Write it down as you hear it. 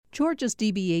Georgia's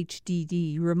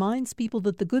DBHDD reminds people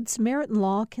that the Good Samaritan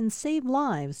Law can save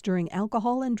lives during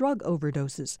alcohol and drug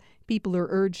overdoses. People are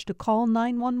urged to call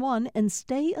 911 and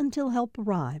stay until help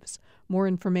arrives. More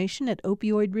information at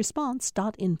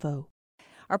opioidresponse.info.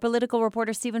 Our political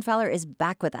reporter Stephen Fowler is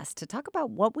back with us to talk about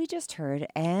what we just heard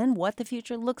and what the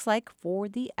future looks like for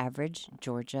the average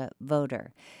Georgia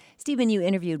voter. Stephen, you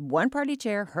interviewed one party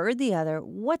chair, heard the other.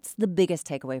 What's the biggest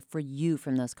takeaway for you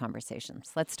from those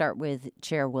conversations? Let's start with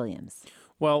Chair Williams.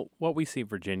 Well, what we see in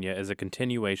Virginia is a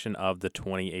continuation of the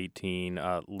 2018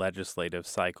 legislative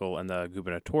cycle and the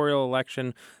gubernatorial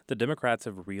election. The Democrats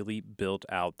have really built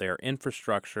out their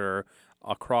infrastructure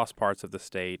across parts of the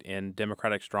state in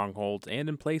Democratic strongholds and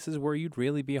in places where you'd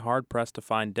really be hard-pressed to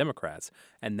find Democrats.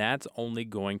 And that's only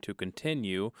going to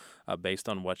continue based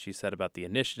on what she said about the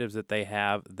initiatives that they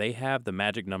have. They have the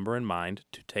magic number in mind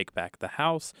to take back the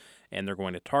House, and they're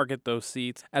going to target those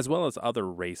seats as well as other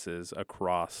races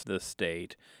across the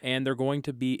state. And they're going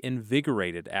to be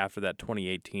invigorated after that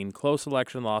 2018 close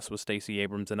election loss with Stacey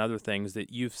Abrams and other things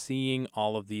that you've seen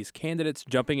all of these candidates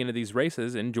jumping into these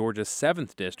races in Georgia's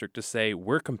 7th district to say,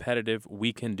 we're competitive,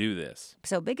 we can do this.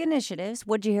 So big initiatives.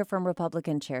 What'd you hear from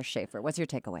Republican Chair Schaefer? What's your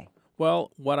takeaway?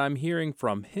 Well, what I'm hearing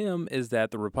from him is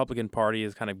that the Republican Party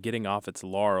is kind of getting off its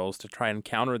laurels to try and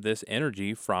counter this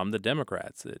energy from the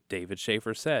Democrats. David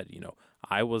Schaefer said,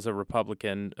 I was a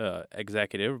Republican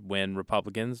executive when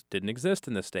Republicans didn't exist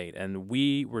in the state, and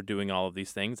we were doing all of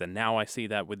these things, and now I see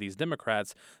that with these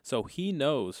Democrats. So he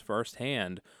knows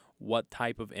firsthand what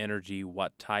type of energy,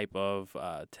 what type of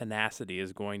tenacity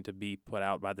is going to be put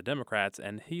out by the Democrats,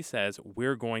 and he says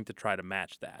we're going to try to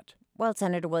match that. Well,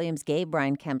 Senator Williams gave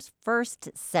Brian Kemp's first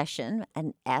session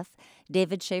an F.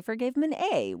 David Schaefer gave him an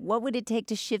A. What would it take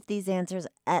to shift these answers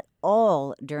at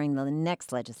all during the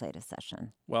next legislative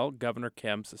session? Well, Governor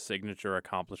Kemp's signature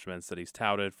accomplishments that he's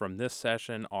touted from this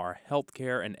session are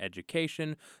healthcare and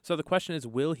education. So the question is,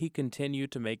 will he continue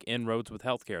to make inroads with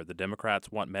healthcare? The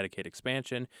Democrats want Medicaid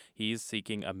expansion. He's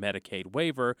seeking a Medicaid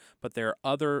waiver, but there are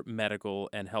other medical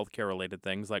and healthcare related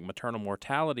things like maternal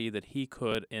mortality that he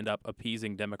could end up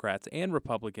appeasing Democrats and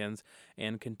Republicans,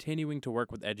 and continuing to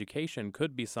work with education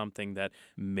could be something that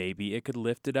maybe it could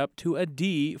lift it up to a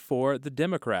D for the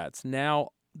Democrats. Now,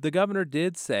 the governor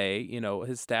did say,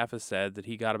 his staff has said that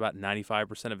he got about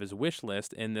 95% of his wish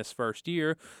list in this first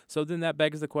year. So then that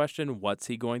begs the question, what's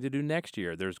he going to do next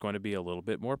year? There's going to be a little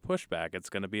bit more pushback. It's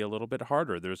going to be a little bit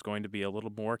harder. There's going to be a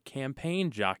little more campaign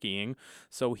jockeying.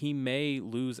 So he may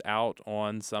lose out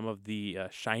on some of the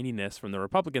shininess from the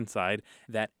Republican side.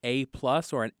 That A+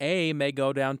 or an A may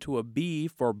go down to a B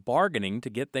for bargaining to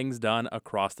get things done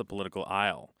across the political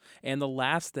aisle. And the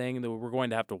last thing that we're going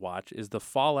to have to watch is the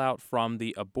fallout from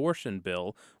the abortion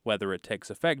bill, whether it takes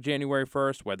effect January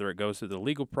 1st, whether it goes through the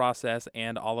legal process,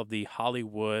 and all of the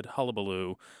Hollywood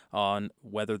hullabaloo on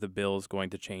whether the bill is going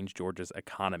to change Georgia's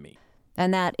economy.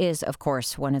 And that is, of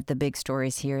course, one of the big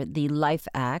stories here. The LIFE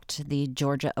Act, the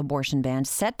Georgia abortion ban,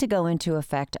 set to go into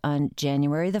effect on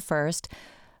January the 1st.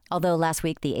 Although last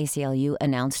week the ACLU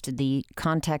announced the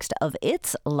context of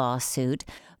its lawsuit,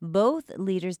 both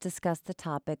leaders discussed the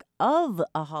topic of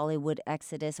a Hollywood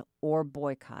exodus or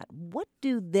boycott. What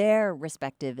do their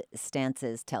respective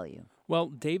stances tell you? Well,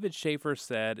 David Schaefer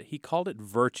said he called it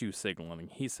virtue signaling.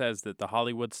 He says that the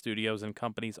Hollywood studios and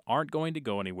companies aren't going to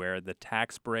go anywhere. The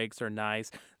tax breaks are nice.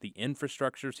 The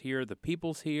infrastructure's here. The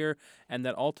people's here. And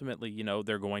that ultimately,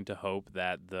 they're going to hope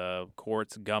that the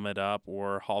courts gum it up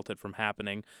or halt it from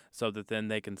happening so that then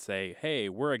they can say, hey,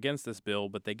 we're against this bill,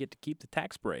 but they get to keep the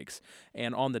tax breaks.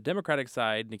 And on the Democratic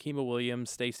side, Nikema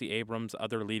Williams, Stacey Abrams,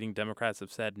 other leading Democrats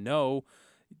have said no.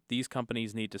 These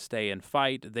companies need to stay and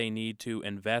fight. They need to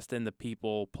invest in the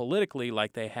people politically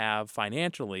like they have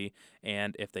financially.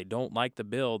 And if they don't like the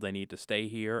bill, they need to stay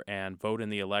here and vote in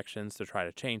the elections to try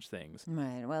to change things.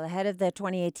 Right. Well, ahead of the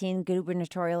 2018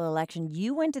 gubernatorial election,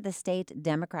 you went to the state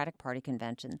Democratic Party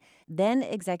convention. Then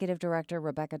Executive Director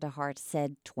Rebecca DeHart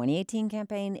said 2018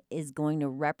 campaign is going to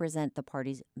represent the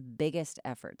party's biggest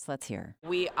efforts. Let's hear.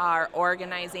 We are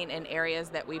organizing in areas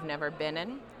that we've never been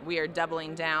in. We are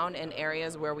doubling down in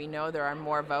areas where we know there are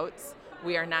more votes.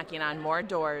 We are knocking on more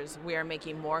doors. We are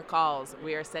making more calls.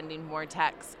 We are sending more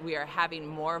texts. We are having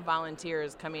more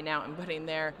volunteers coming out and putting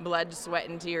their blood, sweat,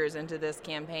 and tears into this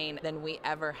campaign than we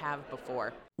ever have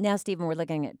before. Now, Stephen, we're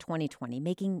looking at 2020,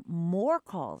 making more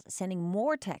calls, sending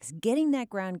more texts, getting that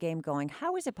ground game going.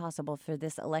 How is it possible for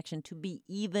this election to be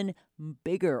even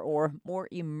bigger or more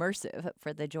immersive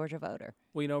for the Georgia voter?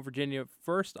 Well, Virginia,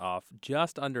 first off,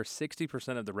 just under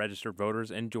 60% of the registered voters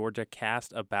in Georgia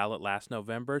cast a ballot last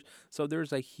November. So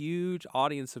there's a huge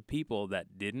audience of people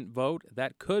that didn't vote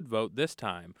that could vote this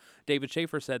time. David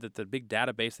Schaefer said that the big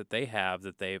database that they have,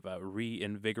 that they've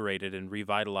reinvigorated and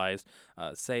revitalized,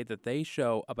 say that they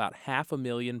show about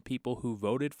 500,000 people who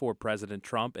voted for President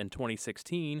Trump in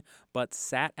 2016 but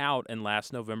sat out in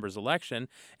last November's election.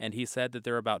 And he said that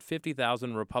there are about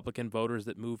 50,000 Republican voters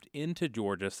that moved into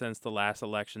Georgia since the last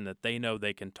election that they know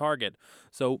they can target.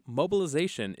 So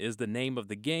mobilization is the name of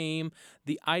the game.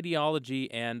 The ideology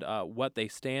and what they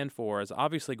stand for is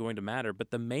obviously going to matter,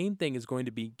 but the main thing is going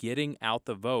to be getting out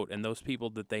the vote and those people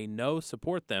that they know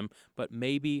support them, but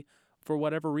maybe for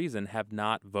whatever reason have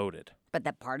not voted. But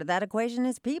that part of that equation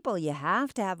is people. You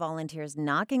have to have volunteers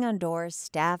knocking on doors,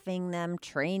 staffing them,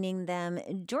 training them.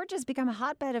 Georgia's become a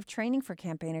hotbed of training for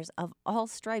campaigners of all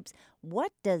stripes.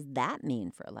 What does that mean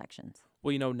for elections?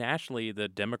 Well, nationally, the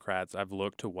Democrats, I've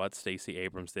looked to what Stacey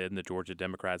Abrams did and the Georgia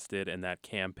Democrats did in that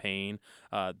campaign.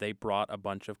 They brought a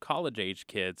bunch of college-age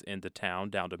kids into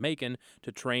town, down to Macon,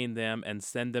 to train them and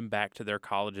send them back to their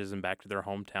colleges and back to their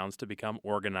hometowns to become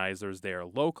organizers there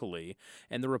locally.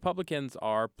 And the Republicans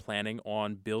are planning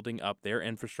on building up their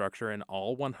infrastructure in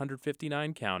all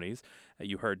 159 counties.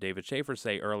 You heard David Schaefer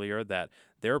say earlier that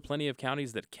there are plenty of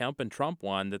counties that Kemp and Trump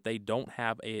won that they don't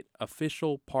have an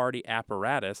official party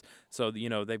apparatus. So,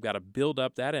 they've got to build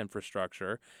up that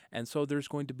infrastructure. And so there's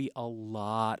going to be a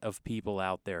lot of people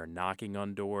out there knocking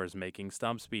on doors, making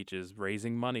stump speeches,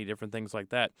 raising money, different things like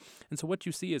that. And so what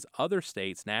you see is other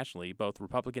states nationally, both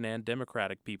Republican and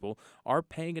Democratic people, are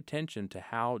paying attention to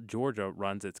how Georgia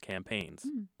runs its campaigns.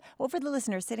 Well, for the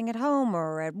listeners sitting at home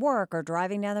or at work or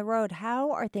driving down the road,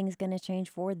 how are things going to change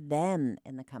for them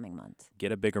in the coming months?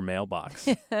 Get a bigger mailbox.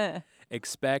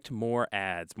 Expect more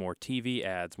ads, more TV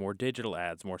ads, more digital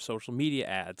ads, more social media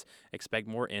ads. Expect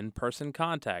more in-person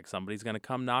contact. Somebody's going to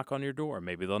come knock on your door.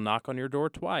 Maybe they'll knock on your door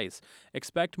twice.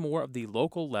 Expect more of the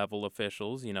local level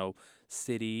officials,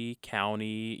 city,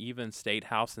 county, even state,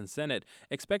 house, and Senate.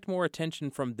 Expect more attention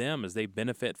from them as they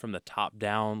benefit from the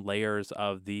top-down layers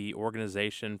of the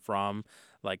organization from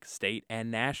like state and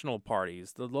national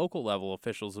parties. The local level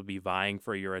officials will be vying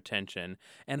for your attention,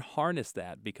 and harness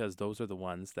that because those are the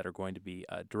ones that are going to be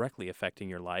directly affecting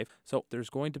your life. So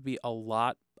there's going to be a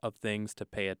lot of things to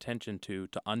pay attention to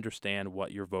understand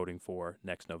what you're voting for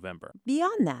next November.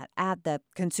 Beyond that, at the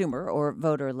consumer or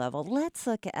voter level, let's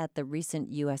look at the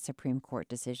recent U.S. Supreme Court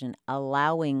decision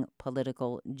allowing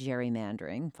political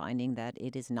gerrymandering, finding that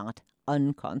it is not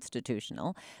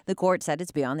unconstitutional. The court said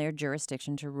it's beyond their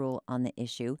jurisdiction to rule on the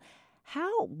issue.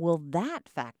 How will that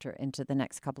factor into the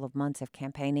next couple of months of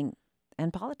campaigning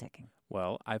and politicking?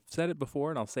 Well, I've said it before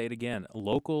and I'll say it again.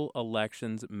 Local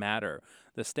elections matter.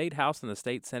 The state house and the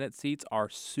state senate seats are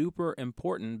super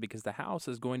important because the House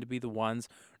is going to be the ones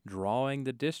drawing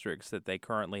the districts that they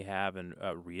currently have and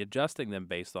readjusting them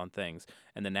based on things.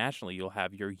 And then nationally, you'll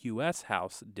have your U.S.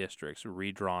 House districts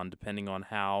redrawn depending on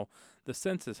how the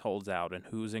census holds out and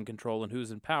who's in control and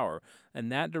who's in power.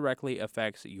 And that directly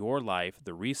affects your life,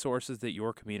 the resources that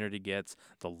your community gets,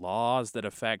 the laws that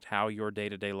affect how your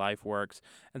day-to-day life works.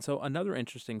 And so another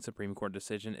interesting Supreme Court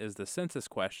decision is the census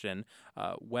question,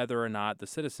 whether or not the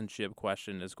citizenship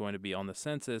question is going to be on the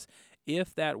census.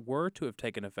 If that were to have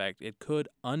taken effect, it could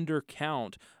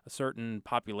undercount certain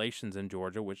populations in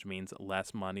Georgia, which means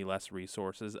less money, less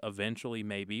resources, eventually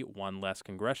maybe one less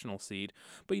congressional seat.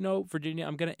 But Virginia,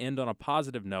 I'm going to end on a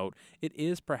positive note. It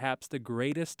is perhaps the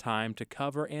greatest time to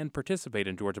cover and participate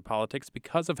in Georgia politics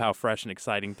because of how fresh and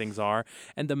exciting things are.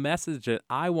 And the message that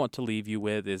I want to leave you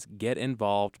with is get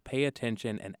involved, pay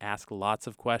attention, and ask lots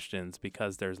of questions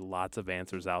because there's lots of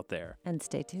answers out there. And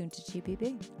stay tuned to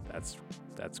GPB.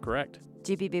 That's correct.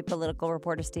 GPB political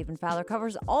reporter Stephen Fowler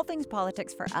covers all things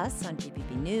politics for us on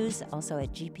GPB News, also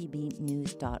at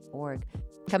gpbnews.org.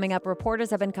 Coming up, reporters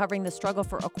have been covering the struggle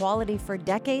for equality for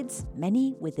decades,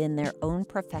 many within their own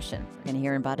profession. We're going to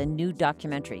hear about a new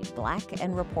documentary, Black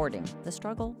and Reporting, the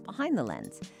struggle behind the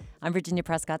lens. I'm Virginia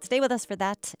Prescott. Stay with us for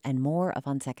that and more of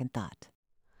On Second Thought.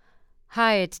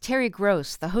 Hi, it's Terry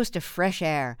Gross, the host of Fresh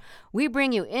Air. We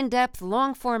bring you in-depth,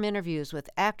 long-form interviews with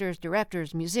actors,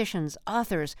 directors, musicians,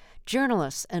 authors,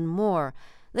 journalists, and more.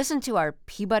 Listen to our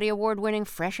Peabody Award-winning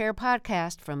Fresh Air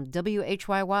podcast from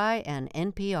WHYY and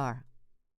NPR.